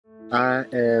I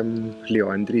am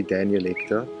Leandre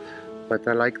Daniel, but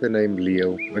I like the name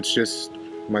Leo. It's just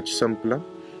much simpler,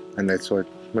 and that's what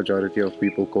majority of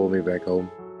people call me back home.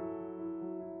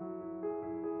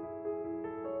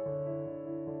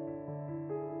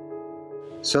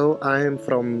 So I am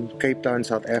from Cape Town,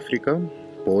 South Africa,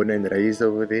 born and raised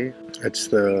over there. It's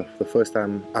the first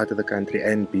time out of the country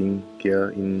and being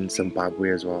here in Zimbabwe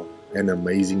as well. An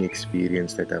amazing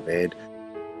experience that I've had.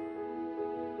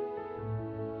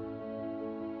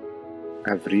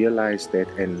 I've realized that,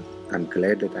 and I'm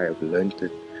glad that I have learned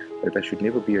it, that I should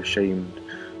never be ashamed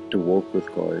to walk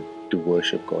with God, to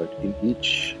worship God in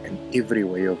each and every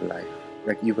way of life.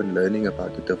 Like even learning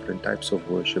about the different types of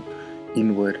worship,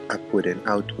 inward, upward, and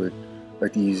outward.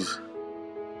 It is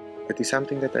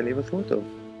something that I never thought of.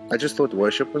 I just thought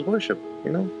worship was worship,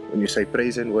 you know? When you say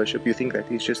praise and worship, you think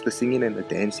that is just the singing and the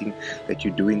dancing that you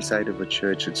do inside of a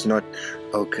church. It's not,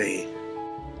 okay,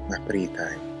 my prayer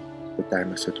time, the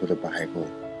time I sit with the Bible,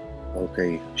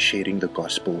 okay, sharing the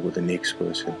gospel with the next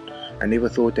person. I never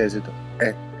thought as it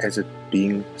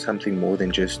being something more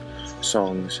than just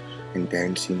songs and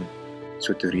dancing.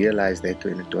 So to realize that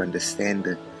and to understand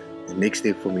it, the next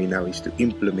step for me now is to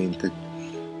implement it.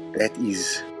 That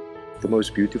is the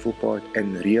most beautiful part,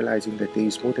 and realizing that there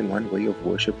is more than one way of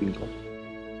worshiping God.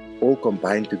 All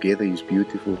combined together is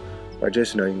beautiful. By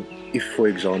just knowing, if for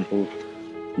example,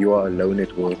 you are alone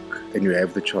at work and you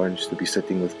have the chance to be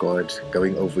sitting with God,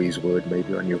 going over His Word,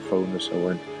 maybe on your phone or so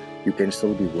on, you can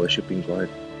still be worshiping God.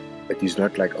 But it's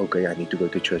not like, okay, I need to go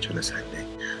to church on a Sunday.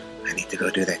 I need to go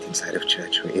do that inside of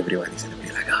church where everyone is going to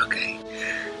be like, okay,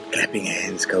 clapping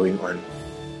hands going on.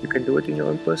 You can do it in your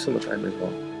own personal time as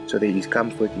well. So there is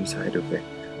comfort inside of that.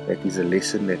 That is a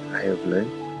lesson that I have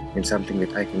learned and something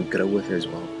that I can grow with as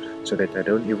well. So that I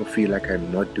don't ever feel like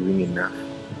I'm not doing enough.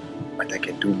 But I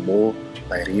can do more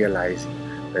by realizing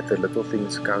that the little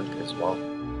things count as well.